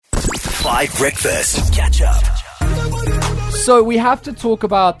5 Breakfast. Catch up. So we have to talk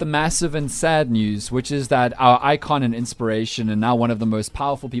about the massive and sad news, which is that our icon and inspiration and now one of the most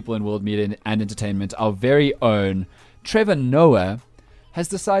powerful people in world media and entertainment, our very own Trevor Noah, has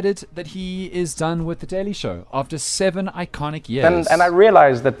decided that he is done with The Daily Show after 7 iconic years. And I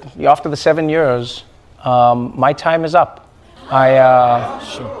realized that after the 7 years, my time is up.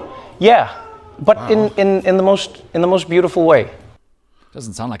 Yeah, but wow. in the most beautiful way.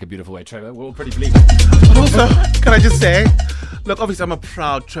 Doesn't sound like a beautiful way, Trevor. We're all pretty bleak. But also, can I just say, look, obviously I'm a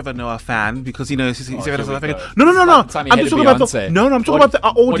proud Trevor Noah fan because he's South African. No. I'm just talking about I'm talking about the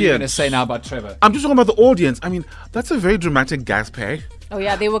audience. What are you going to say now about Trevor? I'm just talking about the audience. I mean, that's a very dramatic gasp, hey? Oh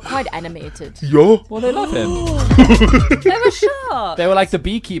yeah, they were quite animated. Yo. Well, they love him. They were shocked. They were like the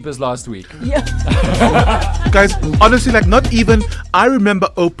beekeepers last week. Yeah. Guys, honestly, not even, I remember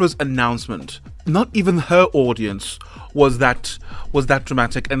Oprah's announcement. Not even her audience was that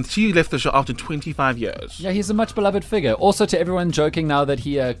dramatic, and she left the show after 25 years. Yeah, he's a much beloved figure. Also, to everyone joking now that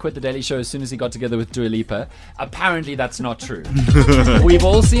he quit The Daily Show as soon as he got together with Dua Lipa, apparently that's not true. We've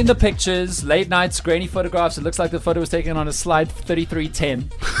all seen the pictures, late nights, grainy photographs. It looks like the photo was taken on a Slide 3310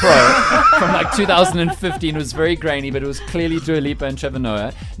 Pro from like 2015. It was very grainy, but it was clearly Dua Lipa and Trevor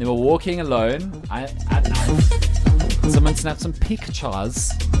Noah. They were walking alone at night. Someone snapped some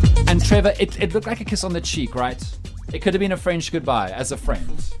pictures, and Trevor, it looked like a kiss on the cheek, right? It could have been a French goodbye as a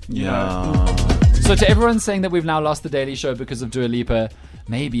friend. You know? So to everyone saying that we've now lost The Daily Show because of Dua Lipa,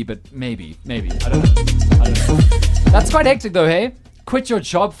 maybe. I don't know. That's quite hectic though, hey? Quit your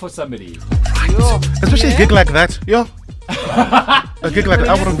job for somebody. Right. Especially a gig like that. Yeah. A gig like that.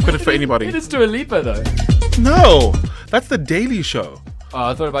 I wouldn't quit it for anybody. It is Dua Lipa though. No. That's The Daily Show. Oh,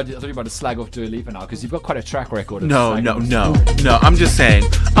 I thought you were about to slag off Dua Lipa now because you've got quite a track record. No. I'm just saying.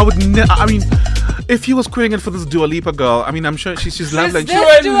 I would. I mean, if he was quitting it for this Dua Lipa girl, I mean, I'm sure she's lovely.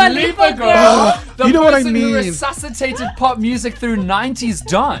 Dua Lipa girl. You know what I mean? Who resuscitated pop music through 90s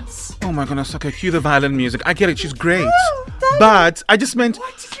dance. Oh my goodness! Okay, cue the violin music. I get it. She's great. But I just meant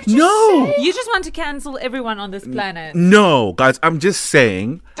no. You just want to cancel everyone on this planet. No, guys. I'm just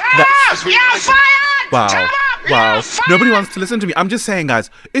saying that. You're fired! Wow. Nobody wants to listen to me. I'm just saying,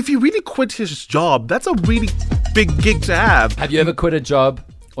 guys, if he really quit his job, that's a really big gig to have. Have you ever quit a job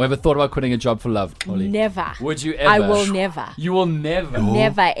or ever thought about quitting a job for love, Ollie? Never. Would you ever? I will never. You will never? Oh.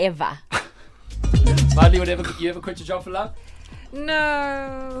 Never, ever. Madly, you ever quit your job for love?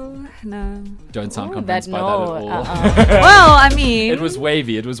 No. Don't sound convinced by that at all. Well, I mean... It was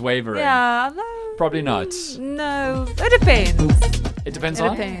wavy. It was wavering. Yeah, no. Probably not. No. It depends. It depends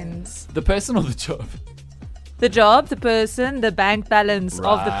on? It depends. The person or the job? The job, the person, the bank balance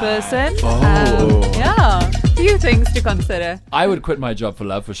of the person. Oh. Few things to consider. I would quit my job for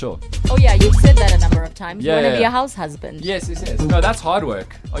love for sure. Oh yeah, you've said that a number of times. You want to be a house husband. Yes. No, that's hard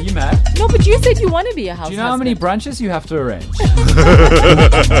work. Are you mad? No, but you said you want to be a house husband. Do you know how many brunches you have to arrange? Do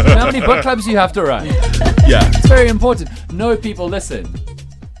you know how many book clubs you have to run? Yeah. It's very important. No, people, listen.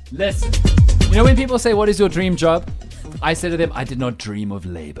 You know when people say, what is your dream job? I say to them, I did not dream of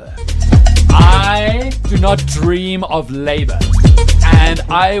labor. I do not dream of labor. And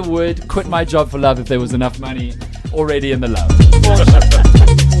I would quit my job for love if there was enough money already in the love.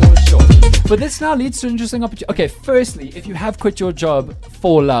 For sure. But this now leads to an interesting opportunity. Okay, firstly, if you have quit your job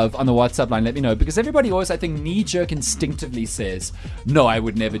for love on the WhatsApp line, let me know. Because everybody always, I think, knee-jerk instinctively says, no, I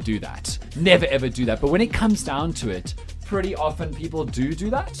would never do that. Never, ever do that. But when it comes down to it, pretty often people do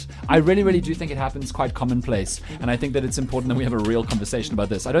that. I really, really do think it happens quite commonplace. And I think that it's important that we have a real conversation about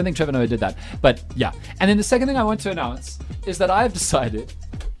this. I don't think Trevor Noah did that. But yeah. And then the second thing I want to announce is that I've decided,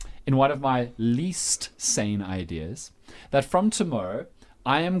 in one of my least sane ideas, that from tomorrow,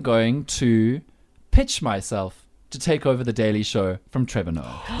 I am going to pitch myself to take over The Daily Show from Trevor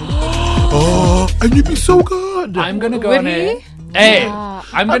Noah. Oh, and you'd be so good. I'm going to go on air. Hey,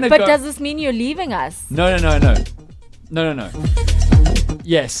 I'm going to go. But does this mean you're leaving us? No.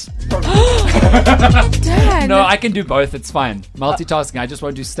 Yes. Dan. No, I can do both. It's fine. Multitasking. I just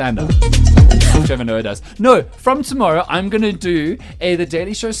won't do stand-up. Trevor Noah does. No, from tomorrow, I'm going to do The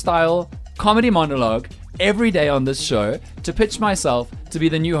Daily Show style comedy monologue every day on this show to pitch myself to be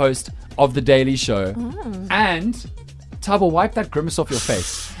the new host of The Daily Show. And, Tabo, wipe that grimace off your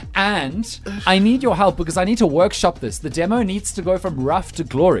face. And I need your help because I need to workshop this. The demo needs to go from rough to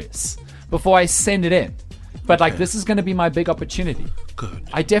glorious before I send it in. But this is going to be my big opportunity. Good.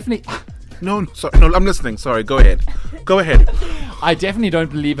 I definitely... No, I'm listening. Sorry, go ahead. I definitely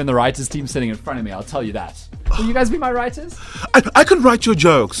don't believe in the writers team sitting in front of me, I'll tell you that. Will you guys be my writers? I can write your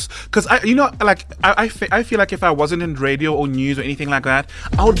jokes because I feel like if I wasn't in radio or news or anything like that,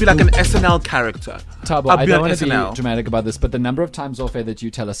 I would be like an SNL character. Tabo, I'd I be don't on want to be SNL. dramatic about this, but the number of times off air that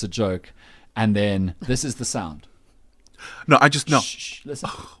you tell us a joke, and then this is the sound. No, I just no. Shh, listen.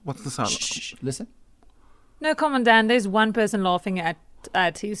 What's the sound? Shh, listen. No, come on, Dan. There's one person laughing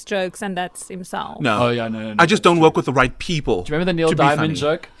at his jokes, and that's himself. No. Oh yeah, no. I just don't work with the right people. Do you remember the Neil to be Diamond funny.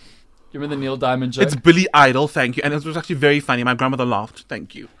 joke? Do you remember the Neil Diamond joke? It's Billy Idol, thank you. And it was actually very funny. My grandmother laughed.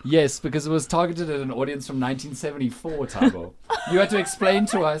 Thank you. Yes, because it was targeted at an audience from 1974, Tabo. You had to explain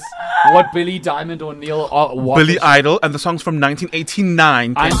to us what Billy Diamond or Neil was. Billy Idol, and the song's from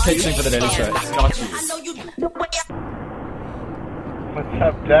 1989. I'm pitching for the Daily Show. It's not you. What's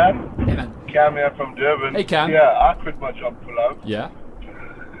up, Dan? Hey, man. Cam here from Durban. Hey, Cam. Yeah, I quit my job for love. Yeah?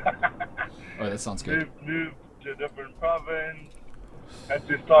 Oh, that sounds good. Moved to a different province. Had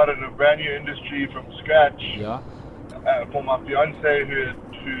to start in a brand new industry from scratch. Yeah? For my fiance, who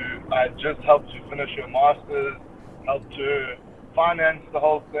I just helped to finish her master's, helped her finance the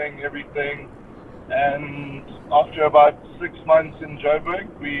whole thing, everything. And after about 6 months in Joburg,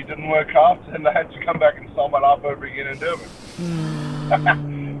 we didn't work out, and I had to come back and start my life over again in Durban.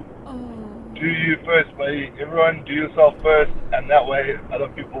 Do you first, buddy. Everyone, do yourself first, and that way other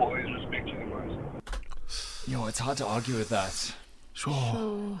people always respect you the most. Yo, it's hard to argue with that.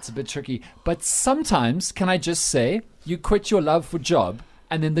 Sure. It's a bit tricky. But sometimes, can I just say, you quit your love for job,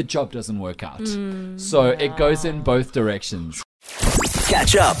 and then the job doesn't work out. So it goes in both directions.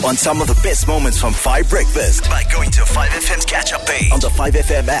 Catch up on some of the best moments from 5 Breakfast by going to 5FM's catch-up page on the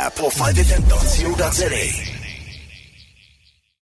 5FM app or 5FM.co.za.